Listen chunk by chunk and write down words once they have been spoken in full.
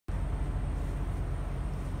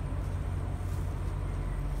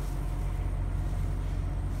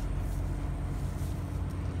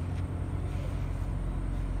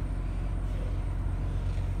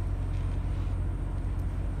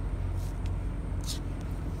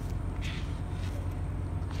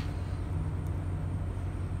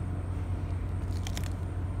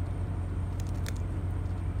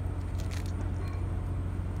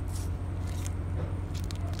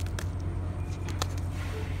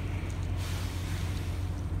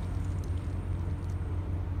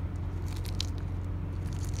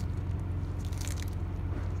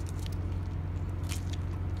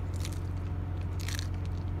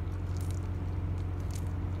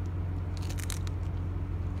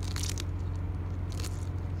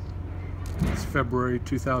It's February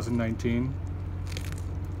 2019.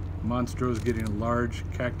 MONSTRO is getting a large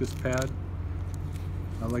cactus pad.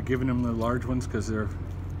 I like giving him the large ones because they're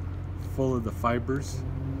full of the fibers,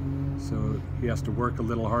 so he has to work a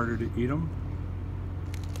little harder to eat them.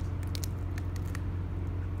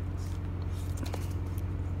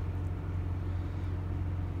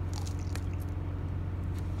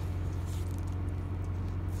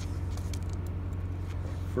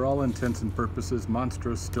 For all intents and purposes,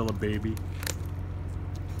 MONSTRO is still a baby.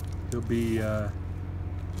 He'll be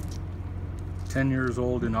 10 years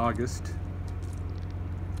old in August,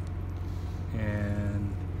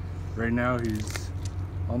 and right now he's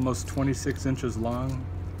almost 26 inches long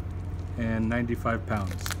and 95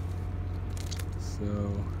 pounds. So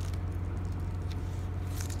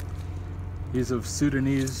he's of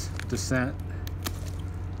Sudanese descent.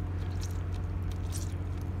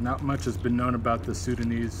 Not much has been known about the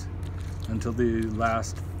Sudanese until the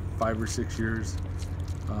last 5 or 6 years.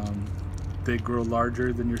 They grow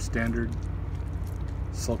larger than your standard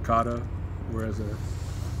sulcata, whereas a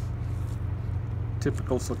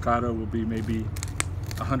typical sulcata will be maybe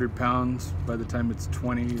 100 pounds by the time it's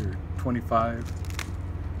 20 or 25.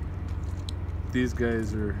 These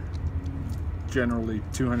guys are generally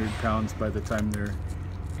 200 pounds by the time they're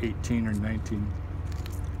 18 or 19.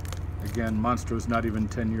 Again, MONSTRO is not even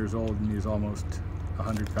 10 years old and he's almost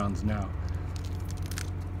 100 pounds now.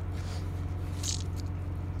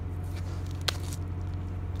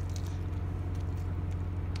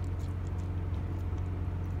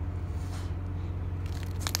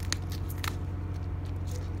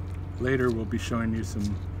 Later we'll be showing you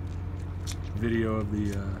some video of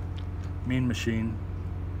the mean machine,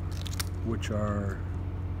 which are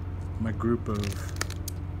my group of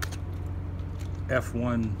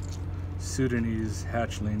F1 Sudanese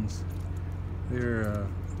hatchlings. They're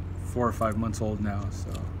 4 or 5 months old now,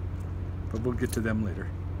 but we'll get to them later.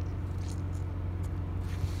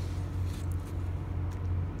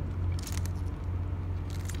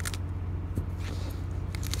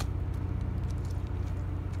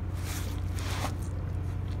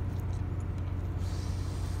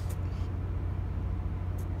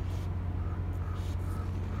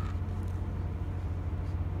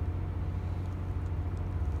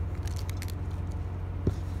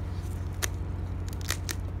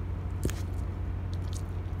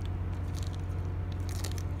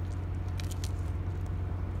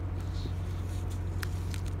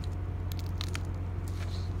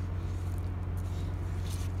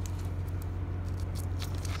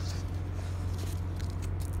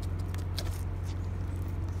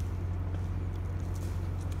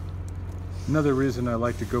 Another reason I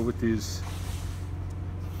like to go with these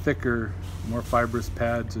thicker, more fibrous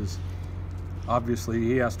pads is obviously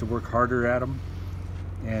he has to work harder at them,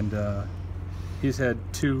 and he's had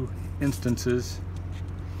 2 instances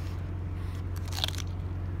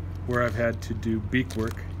where I've had to do beak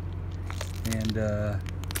work, and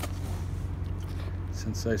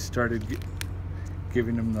since I started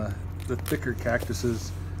giving him the thicker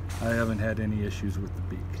cactuses, I haven't had any issues with the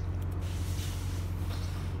beak.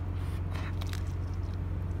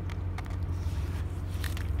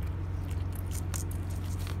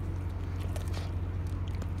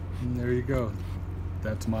 And there you go.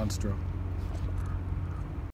 That's MONSTRO.